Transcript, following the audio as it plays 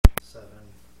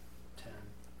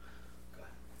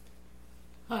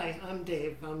Hi, I'm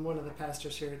Dave. I'm one of the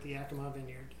pastors here at the Yakima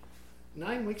Vineyard.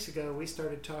 9 weeks ago, we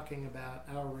started talking about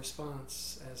our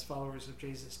response as followers of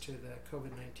Jesus to the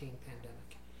COVID-19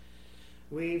 pandemic.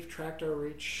 We've tracked our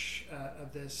reach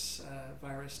of this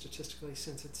virus statistically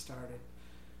since it started.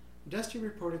 Dusty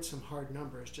reported some hard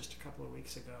numbers just a couple of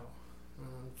weeks ago.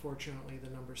 Unfortunately, the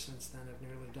numbers since then have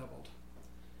nearly doubled.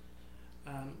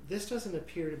 This doesn't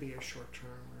appear to be a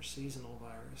short-term or seasonal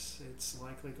virus. It's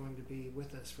likely going to be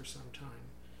with us for some time.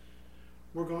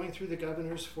 We're going through the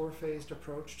governor's four-phased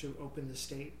approach to open the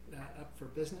state up for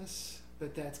business,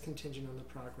 but that's contingent on the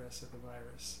progress of the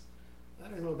virus. I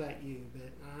don't know about you, but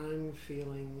I'm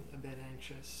feeling a bit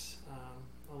anxious,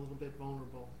 a little bit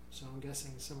vulnerable, so I'm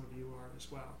guessing some of you are as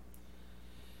well.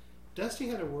 Dusty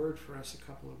had a word for us a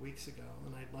couple of weeks ago,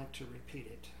 and I'd like to repeat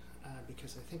it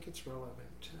because I think it's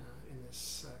relevant in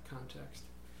this context.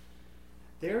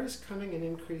 There is coming an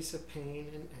increase of pain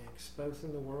and angst, both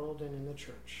in the world and in the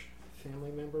church.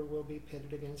 Family member will be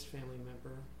pitted against family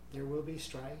member. There will be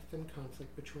strife and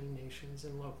conflict between nations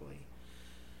and locally.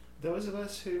 Those of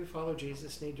us who follow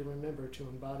Jesus need to remember to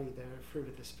embody the fruit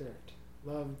of the Spirit: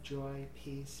 love, joy,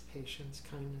 peace, patience,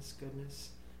 kindness, goodness,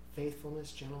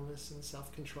 faithfulness, gentleness, and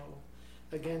self-control.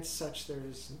 Against such there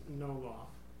is no law.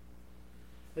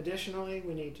 Additionally,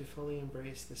 we need to fully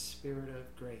embrace the spirit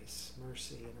of grace,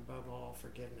 mercy, and above all,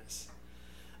 forgiveness.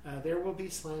 There will be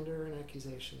slander and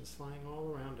accusations flying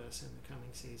all around us in the coming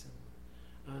season.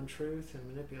 Untruth and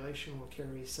manipulation will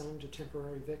carry some to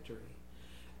temporary victory.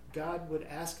 God would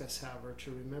ask us, however,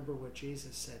 to remember what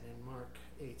Jesus said in Mark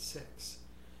 8:6.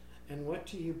 And what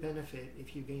do you benefit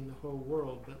if you gain the whole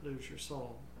world but lose your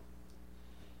soul?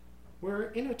 We're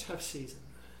in a tough season.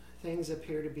 Things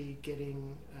appear to be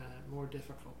getting more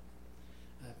difficult.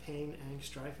 Pain, angst,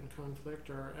 strife, and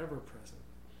conflict are ever present.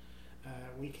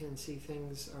 We can see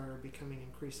things are becoming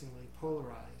increasingly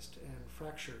polarized and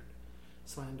fractured.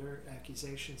 Slander,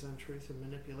 accusations, untruth, and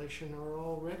manipulation are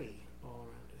already all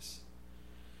around us.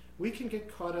 We can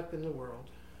get caught up in the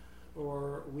world,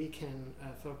 or we can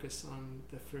focus on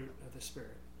the fruit of the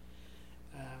Spirit.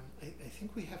 I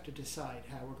think we have to decide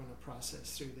how we're going to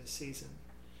process through this season,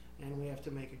 and we have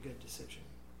to make a good decision.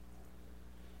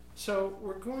 So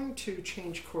we're going to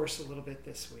change course a little bit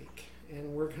this week,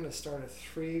 and we're going to start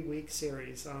a 3-week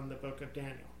series on the book of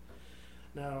Daniel.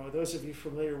 Now, those of you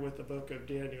familiar with the book of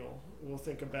Daniel will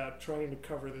think about trying to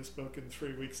cover this book in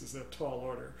 3 weeks is a tall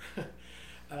order.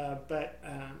 But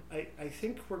I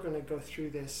think we're going to go through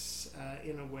this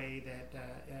in a way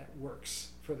that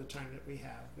works for the time that we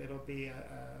have. It'll be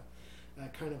a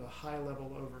kind of a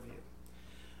high-level overview.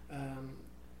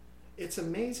 It's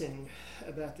amazing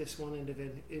about this one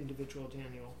individual,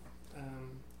 Daniel.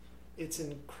 It's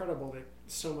incredible that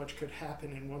so much could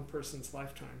happen in one person's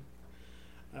lifetime.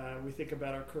 We think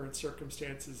about our current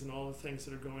circumstances and all the things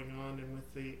that are going on, and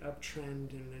with the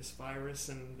uptrend in this virus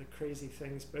and the crazy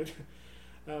things, but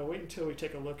wait until we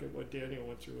take a look at what Daniel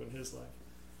went through in his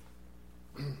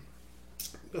life.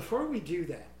 Before we do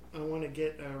that, I want to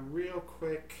get a real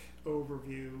quick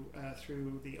overview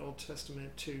through the Old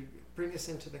Testament to bring us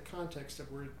into the context of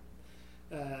where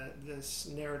this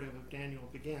narrative of Daniel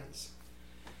begins.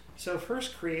 So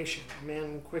first, creation.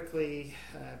 Man quickly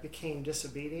became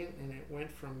disobedient, and it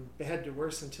went from bad to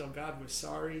worse until God was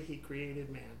sorry he created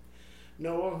man.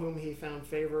 Noah, whom he found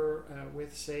favor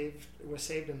with, was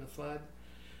saved in the flood.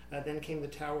 Then came the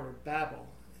Tower of Babel.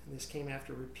 This came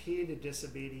after repeated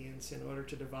disobedience in order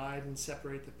to divide and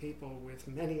separate the people with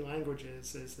many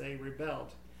languages as they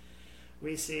rebelled.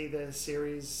 We see the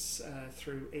series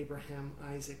through Abraham,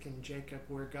 Isaac, and Jacob,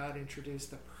 where God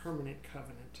introduced the permanent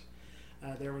covenant.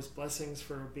 There was blessings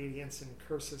for obedience and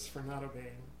curses for not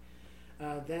obeying.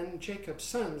 Then Jacob's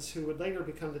sons, who would later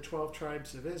become the 12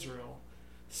 tribes of Israel,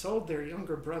 sold their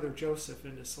younger brother Joseph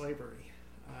into slavery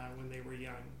when they were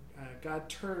young. God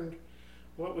turned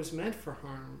what was meant for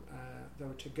harm,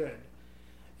 though, to good.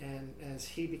 And as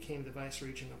he became the vice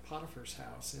regent of Potiphar's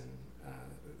house, and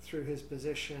through his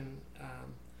position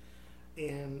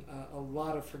and a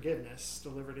lot of forgiveness,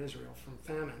 delivered Israel from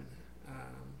famine.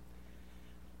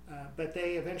 But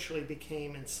they eventually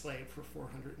became enslaved for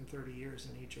 430 years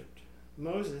in Egypt.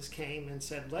 Moses came and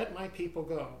said, "Let my people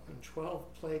go." And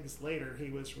 12 plagues later, he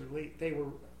was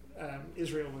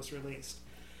Israel was released.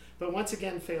 But once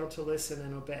again failed to listen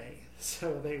and obey.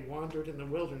 So they wandered in the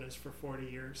wilderness for 40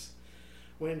 years,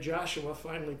 when Joshua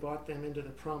finally brought them into the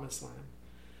promised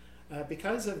land.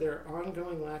 Because of their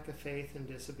ongoing lack of faith and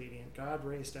disobedience, God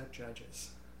raised up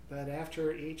judges. But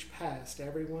after each passed,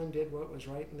 everyone did what was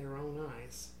right in their own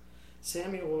eyes.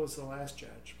 Samuel was the last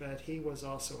judge, but he was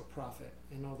also a prophet.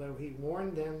 And although he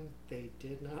warned them, they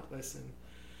did not listen.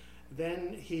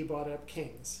 Then he brought up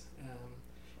kings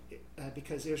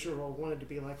because Israel wanted to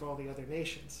be like all the other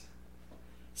nations.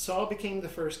 Saul became the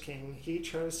first king. He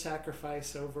chose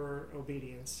sacrifice over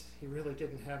obedience. He really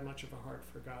didn't have much of a heart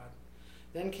for God.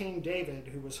 Then came David,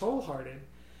 who was wholehearted,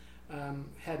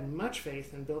 had much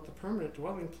faith, and built the permanent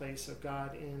dwelling place of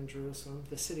God in Jerusalem,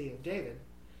 the city of David.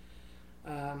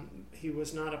 He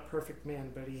was not a perfect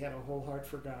man, but he had a whole heart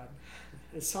for God.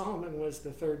 And Solomon was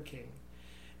the third king,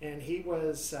 and he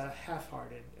was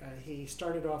half-hearted. He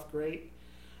started off great,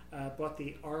 brought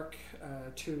the ark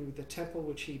to the temple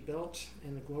which he built,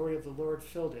 and the glory of the Lord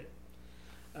filled it.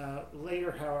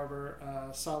 Later, however,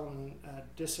 Solomon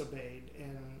disobeyed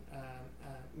and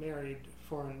married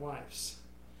foreign wives.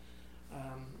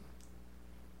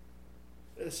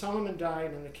 Solomon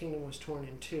died and the kingdom was torn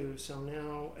in two, so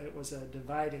now it was a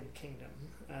divided kingdom.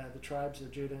 The tribes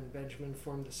of Judah and Benjamin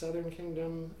formed the southern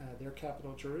kingdom, their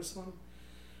capital Jerusalem.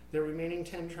 The remaining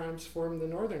 10 tribes formed the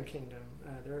northern kingdom,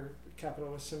 their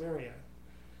capital was Samaria.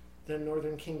 The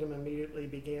northern kingdom immediately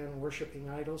began worshiping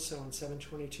idols, so in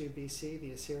 722 BC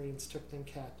the Assyrians took them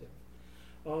captive.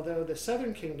 Although the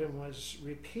southern kingdom was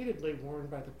repeatedly warned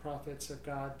by the prophets of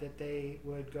God that they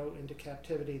would go into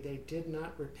captivity, they did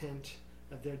not repent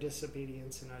of their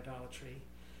disobedience and idolatry.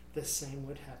 The same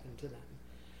would happen to them.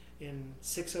 In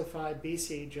 605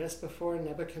 BC, just before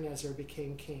Nebuchadnezzar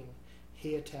became king,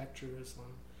 he attacked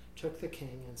Jerusalem, took the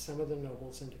king and some of the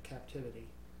nobles into captivity.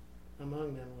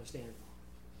 Among them was Daniel.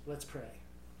 Let's pray.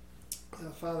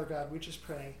 Father God, we just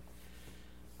pray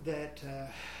that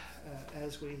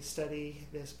as we study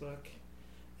this book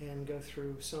and go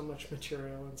through so much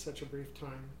material in such a brief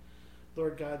time,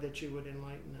 Lord God, that you would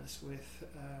enlighten us with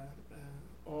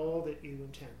all that you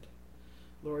intend.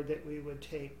 Lord, that we would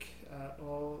take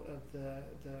all of the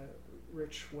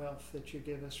rich wealth that you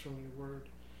give us from your word,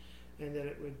 and that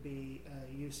it would be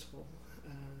useful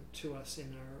to us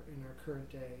in our current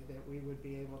day, that we would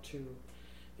be able to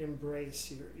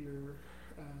embrace your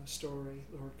story,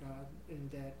 Lord God, and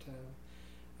that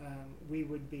we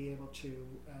would be able to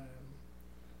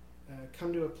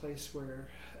come to a place where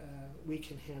we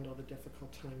can handle the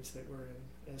difficult times that we're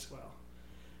in as well.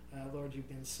 Lord, you've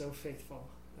been so faithful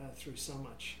through so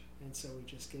much, and so we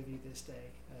just give you this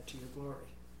day to your glory.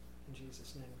 In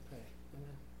Jesus' name we pray.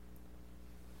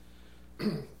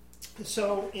 Amen.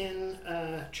 So in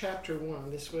chapter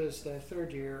 1, this was the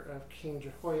third year of King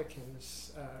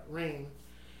Jehoiakim's reign,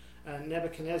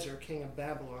 Nebuchadnezzar, king of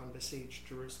Babylon, besieged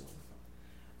Jerusalem.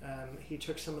 He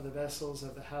took some of the vessels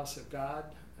of the house of God.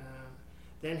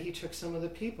 Then he took some of the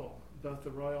people, both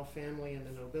the royal family and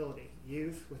the nobility,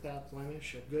 youth without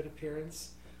blemish, of good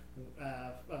appearance,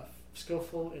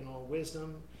 skillful in all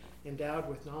wisdom, endowed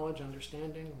with knowledge,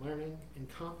 understanding, learning, and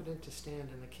competent to stand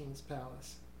in the king's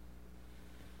palace.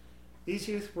 These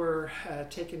youth were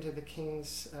taken to the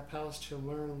king's palace to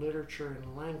learn literature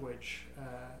and language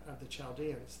of the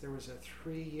Chaldeans. There was a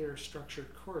 3-year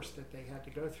structured course that they had to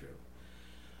go through.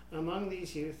 Among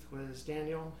these youth was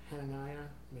Daniel, Hananiah,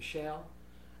 Mishael,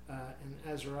 and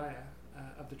Azariah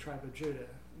of the tribe of Judah.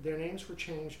 Their names were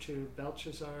changed to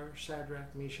Belshazzar,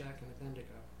 Shadrach, Meshach, and Abednego.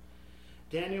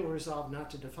 Daniel resolved not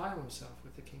to defile himself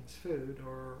with the king's food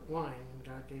or wine, and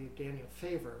God gave Daniel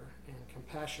favor and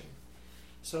compassion.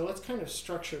 So let's kind of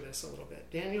structure this a little bit.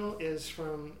 Daniel is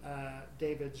from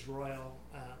David's royal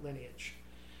lineage.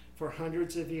 For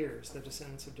hundreds of years, the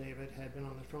descendants of David had been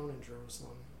on the throne in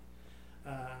Jerusalem.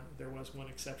 There was one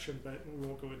exception, but we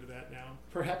won't go into that now.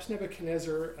 Perhaps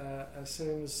Nebuchadnezzar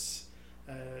assumes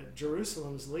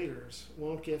Jerusalem's leaders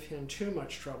won't give him too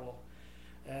much trouble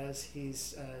as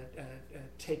he's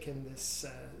taken this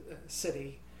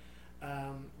city,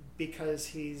 because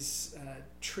he's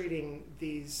treating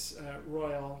these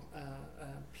royal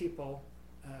people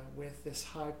with this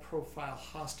high-profile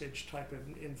hostage type of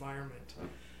environment.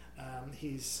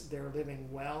 They're living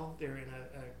well, they're in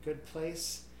a good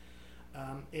place,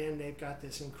 and they've got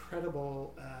this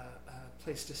incredible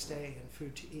place to stay and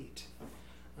food to eat.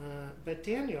 But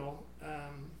Daniel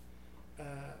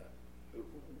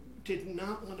did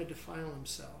not want to defile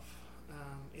himself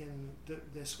in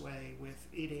this way with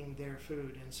eating their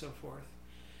food and so forth.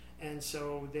 And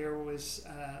so there was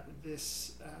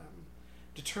this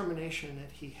determination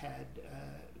that he had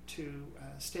to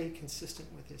stay consistent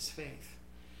with his faith.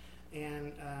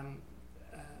 And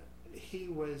he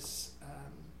was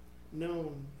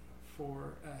known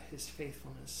for his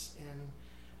faithfulness, and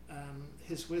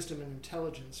his wisdom and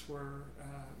intelligence were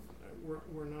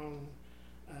known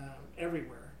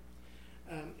everywhere.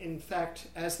 In fact,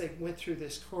 as they went through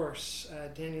this course,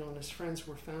 Daniel and his friends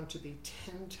were found to be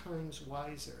 10 times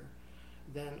wiser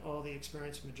than all the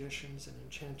experienced magicians and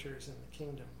enchanters in the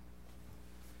kingdom.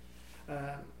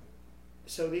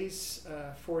 So these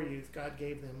four youth, God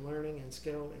gave them learning and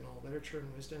skill in all literature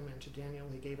and wisdom, and to Daniel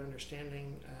he gave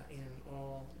understanding in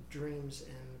all dreams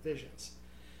and visions.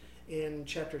 In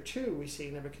chapter 2, we see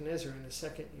Nebuchadnezzar in the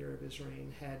second year of his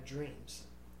reign had dreams.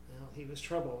 Well, he was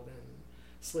troubled and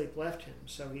sleep left him,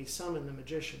 so he summoned the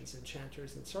magicians,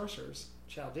 enchanters, and sorcerers,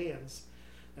 Chaldeans,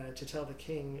 to tell the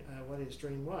king what his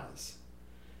dream was.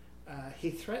 He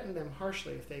threatened them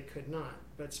harshly if they could not,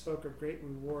 but spoke of great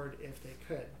reward if they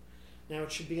could. Now,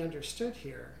 it should be understood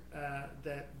here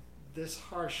that this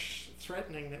harsh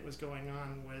threatening that was going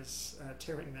on was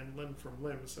tearing them limb from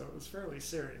limb, so it was fairly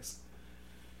serious.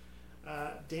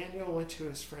 Daniel went to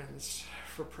his friends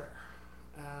for prayer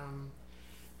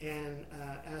and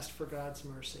asked for God's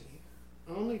mercy.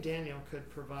 Only Daniel could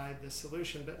provide the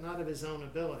solution, but not of his own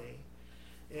ability.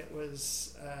 It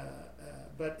was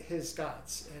but his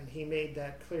God's, and he made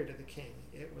that clear to the king.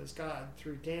 It was God,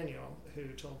 through Daniel, who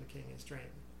told the king his dream.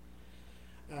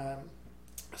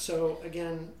 So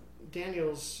again,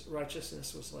 Daniel's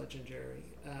righteousness was legendary.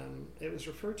 It was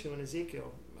referred to in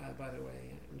Ezekiel, by the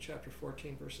way, in chapter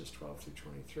 14, verses 12 through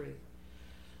 23.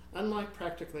 Unlike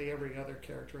practically every other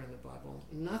character in the Bible,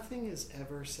 nothing is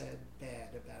ever said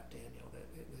bad about Daniel.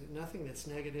 Nothing that's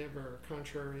negative or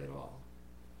contrary at all.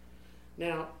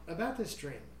 Now, about this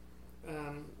dream,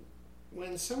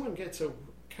 when someone gets a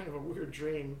kind of a weird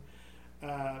dream,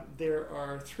 there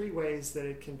are three ways that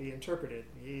it can be interpreted.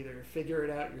 You either figure it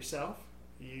out yourself,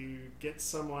 you get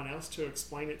someone else to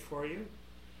explain it for you,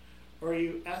 or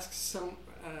you ask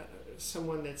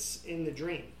someone that's in the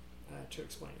dream to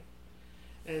explain it.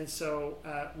 And so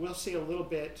we'll see a little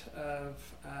bit of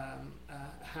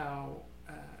how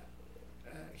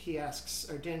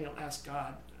Daniel asks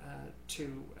God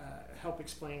to help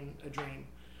explain a dream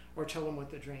or tell him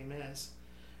what the dream is.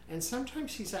 And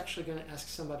sometimes he's actually going to ask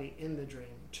somebody in the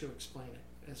dream to explain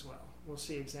it as well. We'll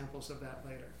see examples of that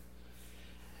later.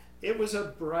 It was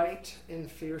a bright and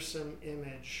fearsome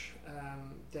image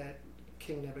that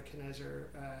King Nebuchadnezzar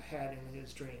had in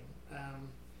his dream.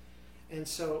 And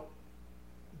so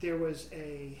there was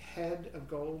a head of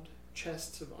gold,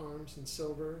 chests of arms and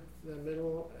silver. The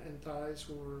middle and thighs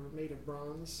were made of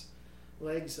bronze,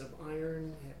 legs of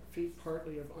iron, feet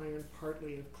partly of iron,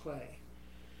 partly of clay.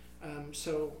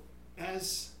 So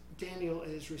as Daniel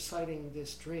is reciting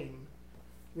this dream,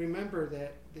 remember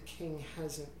that the king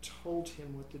hasn't told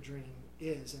him what the dream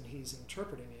is and he's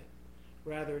interpreting it.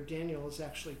 Rather, Daniel is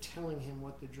actually telling him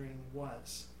what the dream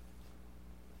was.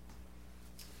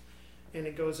 And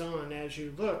it goes on, as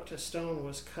you looked, a stone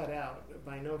was cut out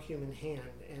by no human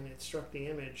hand, and it struck the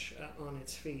image on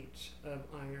its feet of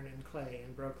iron and clay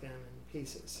and broke them in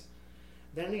pieces.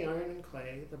 Then the iron and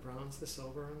clay, the bronze, the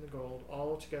silver, and the gold,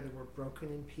 all together were broken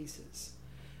in pieces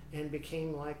and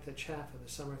became like the chaff of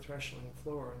the summer threshing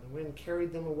floor, and the wind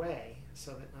carried them away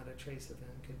so that not a trace of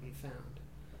them could be found.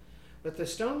 But the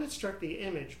stone that struck the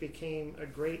image became a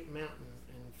great mountain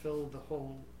and filled the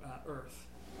whole earth.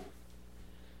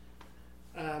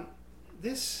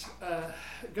 Let's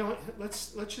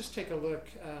just take a look.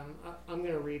 I'm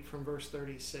going to read from verse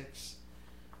 36.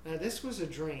 This was a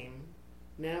dream.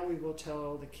 Now we will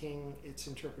tell the king its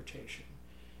interpretation.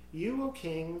 You, O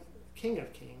king, King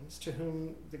of kings, to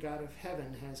whom the God of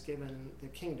heaven has given the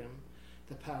kingdom,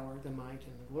 the power, the might,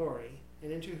 and the glory,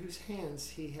 and into whose hands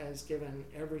he has given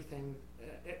everything,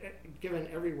 given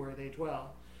everywhere they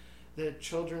dwell, the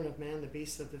children of man, the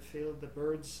beasts of the field, the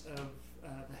birds of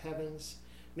the heavens,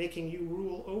 making you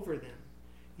rule over them.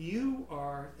 You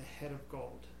are the head of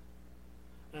gold.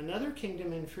 Another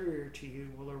kingdom inferior to you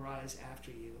will arise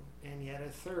after you, and yet a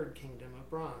third kingdom of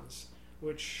bronze,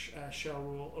 which shall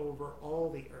rule over all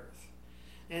the earth.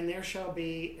 And there shall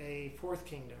be a fourth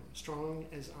kingdom, strong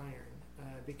as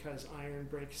iron, because iron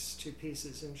breaks to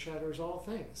pieces and shatters all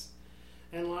things.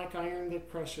 And like iron that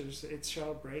crushes, it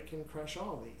shall break and crush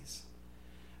all these.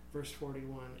 Verse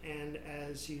 41, and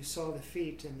as you saw the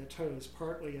feet and the toes,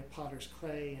 partly of potter's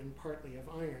clay and partly of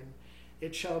iron,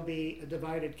 it shall be a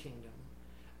divided kingdom.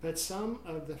 But some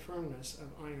of the firmness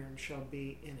of iron shall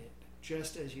be in it,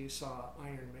 just as you saw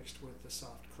iron mixed with the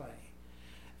soft clay.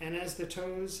 And as the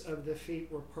toes of the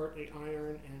feet were partly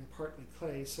iron and partly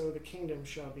clay, so the kingdom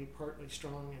shall be partly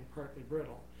strong and partly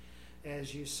brittle.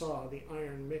 As you saw the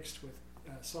iron mixed with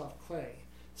soft clay,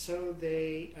 so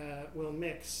they will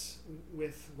mix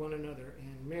with one another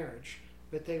in marriage,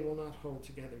 but they will not hold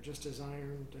together, just as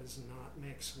iron does not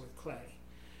mix with clay.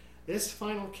 This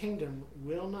final kingdom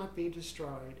will not be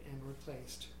destroyed and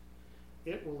replaced.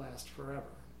 It will last forever.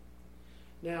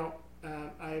 Now,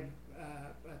 I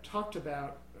talked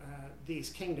about these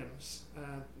kingdoms,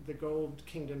 the gold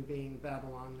kingdom being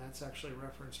Babylon. That's actually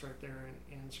referenced right there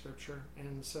in Scripture,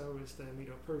 and so is the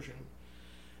Medo-Persian.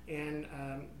 And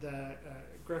the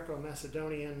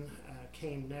Greco-Macedonian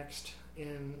came next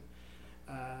in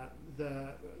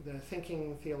the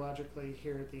thinking theologically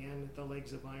here at the end, the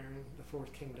legs of iron, the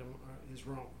fourth kingdom is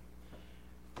Rome.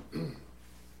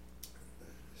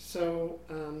 So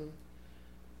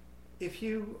if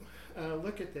you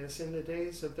look at this, in the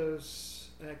days of those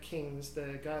kings,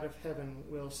 the God of heaven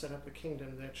will set up a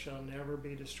kingdom that shall never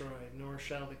be destroyed, nor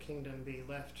shall the kingdom be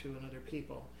left to another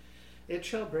people. It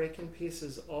shall break in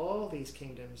pieces all these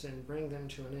kingdoms and bring them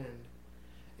to an end.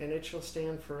 And it shall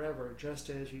stand forever, just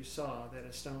as you saw that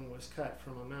a stone was cut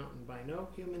from a mountain by no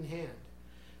human hand,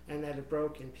 and that it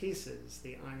broke in pieces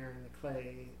the iron, the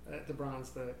clay, the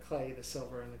bronze, the clay, the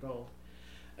silver, and the gold.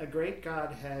 A great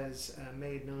God has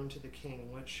made known to the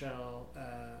king what shall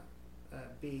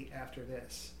be after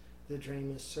this. The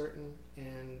dream is certain,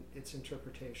 and its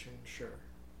interpretation sure.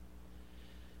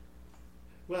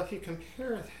 Well, if you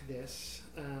compare this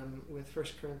with 1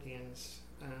 Corinthians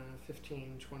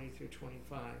 15, 20 through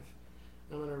 25,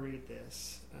 I'm going to read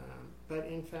this. But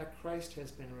in fact, Christ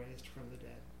has been raised from the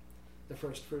dead, the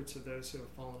first fruits of those who have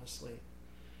fallen asleep.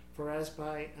 For as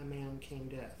by a man came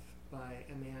death, by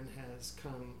a man has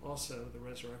come also the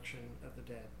resurrection of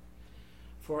the dead.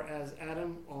 For as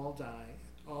Adam all die,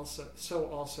 so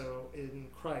also in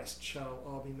Christ shall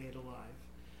all be made alive,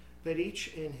 but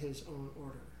each in his own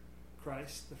order.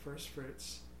 Christ, the first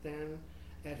fruits, then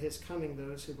at his coming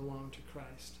those who belong to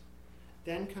Christ.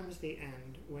 Then comes the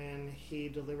end, when he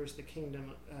delivers the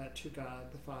kingdom to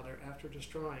God the Father, after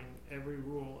destroying every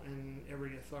rule and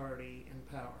every authority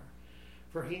and power.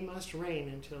 For he must reign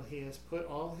until he has put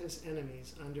all his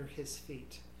enemies under his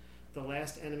feet. The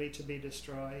last enemy to be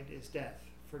destroyed is death,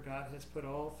 for God has put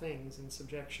all things in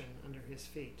subjection under his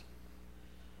feet.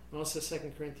 Also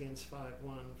 2 Corinthians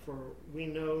 5:1, for we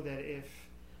know that if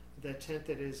the tent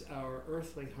that is our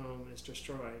earthly home is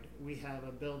destroyed, we have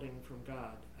a building from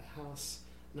God, a house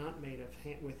not made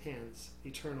with hands,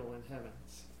 eternal in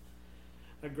heavens.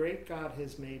 A great God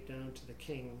has made known to the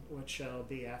king what shall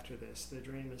be after this. The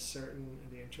dream is certain,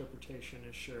 and the interpretation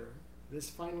is sure. This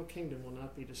final kingdom will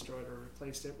not be destroyed or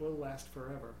replaced. It will last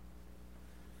forever.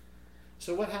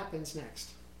 So what happens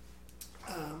next?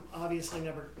 Obviously,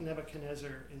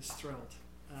 Nebuchadnezzar is thrilled.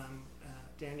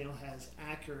 Daniel has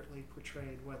accurately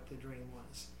portrayed what the dream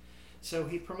was. So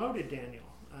he promoted Daniel.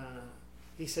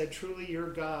 He said, truly your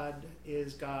God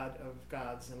is God of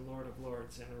gods and Lord of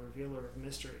lords and a revealer of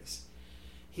mysteries.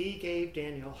 He gave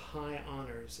Daniel high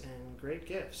honors and great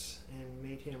gifts and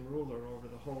made him ruler over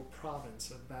the whole province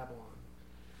of Babylon.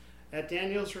 At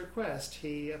Daniel's request,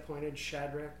 he appointed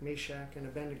Shadrach, Meshach, and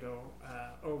Abednego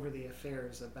over the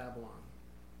affairs of Babylon.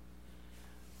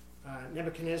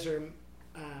 Nebuchadnezzar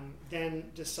then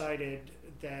decided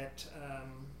that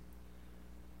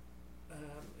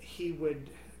he would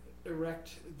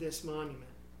erect this monument.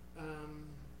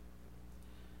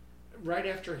 Right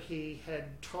after he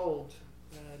had told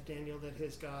Daniel that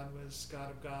his God was God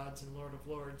of gods and Lord of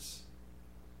lords,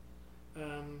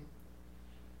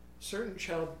 certain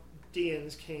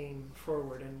Chaldeans came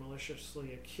forward and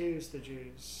maliciously accused the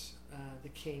Jews the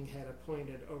king had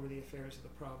appointed over the affairs of the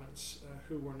province,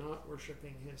 who were not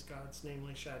worshiping his gods,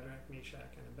 namely Shadrach,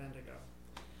 Meshach, and Abednego.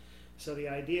 So the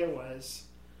idea was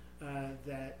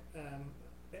that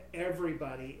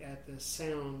everybody at the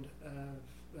sound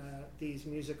of these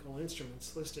musical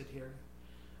instruments listed here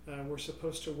were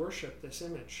supposed to worship this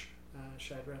image.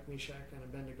 Shadrach, Meshach, and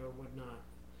Abednego would not.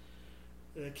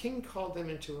 The king called them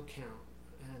into account,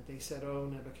 and they said, "O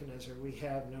Nebuchadnezzar, we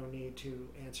have no need to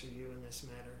answer you in this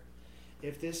matter.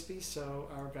 If this be so,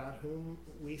 our God whom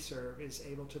we serve is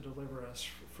able to deliver us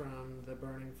from the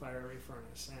burning fiery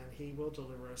furnace, and he will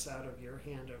deliver us out of your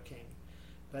hand, O king.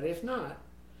 But if not,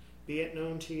 be it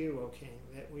known to you, O king,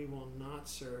 that we will not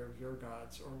serve your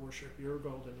gods or worship your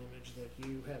golden image that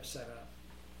you have set up."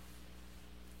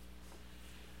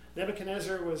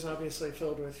 Nebuchadnezzar was obviously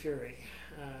filled with fury.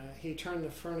 He turned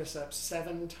the furnace up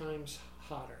 7 times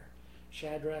hotter.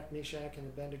 Shadrach, Meshach, and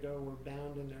Abednego were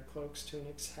bound in their cloaks,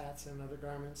 tunics, hats, and other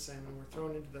garments, and were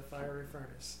thrown into the fiery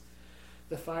furnace.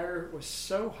 The fire was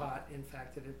so hot, in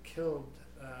fact, that it killed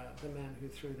the men who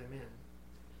threw them in.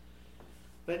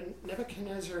 But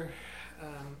Nebuchadnezzar,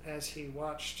 as he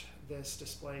watched this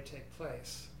display take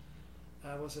place,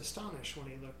 was astonished when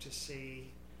he looked to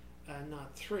see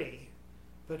not 3,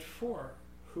 but 4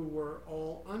 who were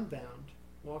all unbound,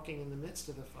 walking in the midst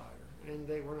of the fire, and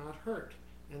they were not hurt,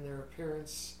 and their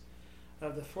appearance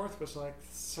of the 4th was like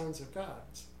sons of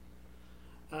gods.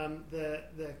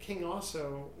 The king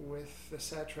also, with the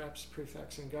satraps,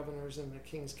 prefects, and governors, and the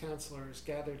king's counselors,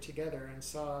 gathered together and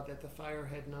saw that the fire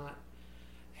had not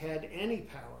had any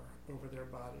power over their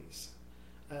bodies.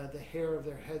 The hair of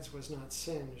their heads was not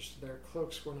singed, their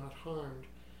cloaks were not harmed,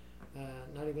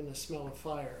 not even the smell of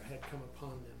fire had come upon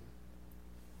them.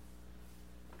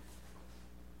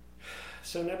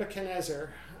 So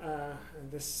Nebuchadnezzar,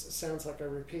 and this sounds like a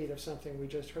repeat of something we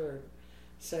just heard,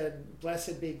 said,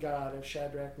 "Blessed be God of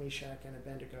Shadrach, Meshach, and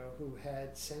Abednego, who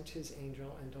had sent his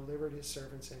angel and delivered his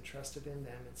servants and trusted in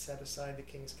them and set aside the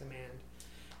king's command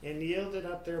and yielded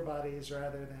up their bodies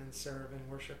rather than serve and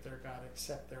worship their God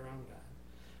except their own God.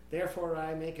 Therefore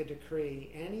I make a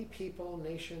decree, any people,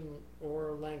 nation,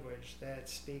 or language that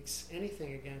speaks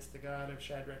anything against the God of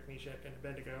Shadrach, Meshach, and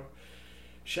Abednego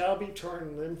shall be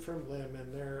torn limb from limb,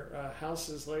 and their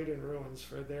houses laid in ruins,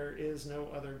 for there is no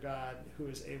other God who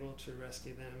is able to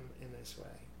rescue them in this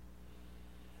way."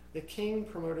 The king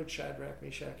promoted Shadrach,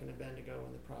 Meshach, and Abednego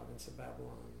in the province of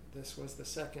Babylon. This was the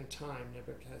second time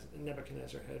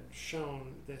Nebuchadnezzar had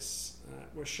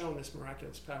was shown this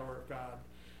miraculous power of God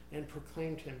and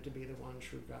proclaimed him to be the one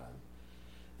true God.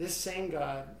 This same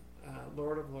God,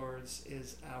 Lord of Lords,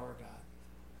 is our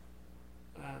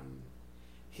God.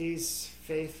 He's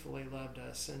faithfully loved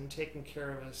us and taken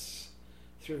care of us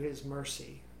through his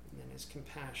mercy and his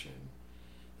compassion,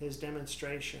 his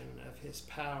demonstration of his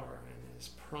power and his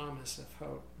promise of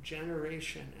hope.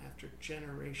 Generation after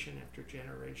generation after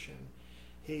generation,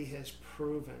 he has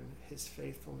proven his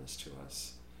faithfulness to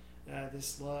us.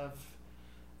 This love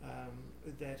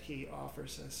that he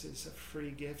offers us is a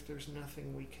free gift. There's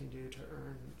nothing we can do to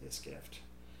earn this gift.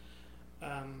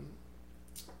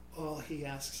 All he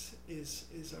asks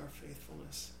is our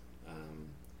faithfulness.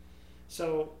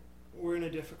 So we're in a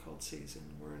difficult season.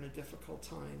 We're in a difficult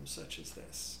time such as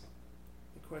this.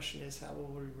 The question is, how will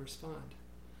we respond?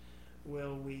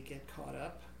 Will we get caught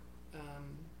up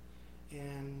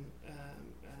in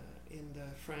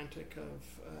the frantic of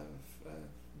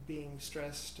being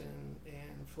stressed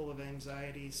and full of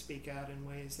anxiety, speak out in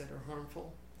ways that are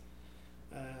harmful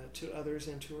to others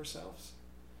and to ourselves?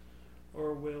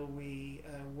 Or will we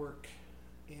work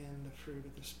in the fruit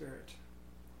of the Spirit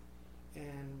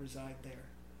and reside there?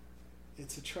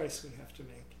 It's a choice we have to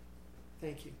make.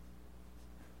 Thank you.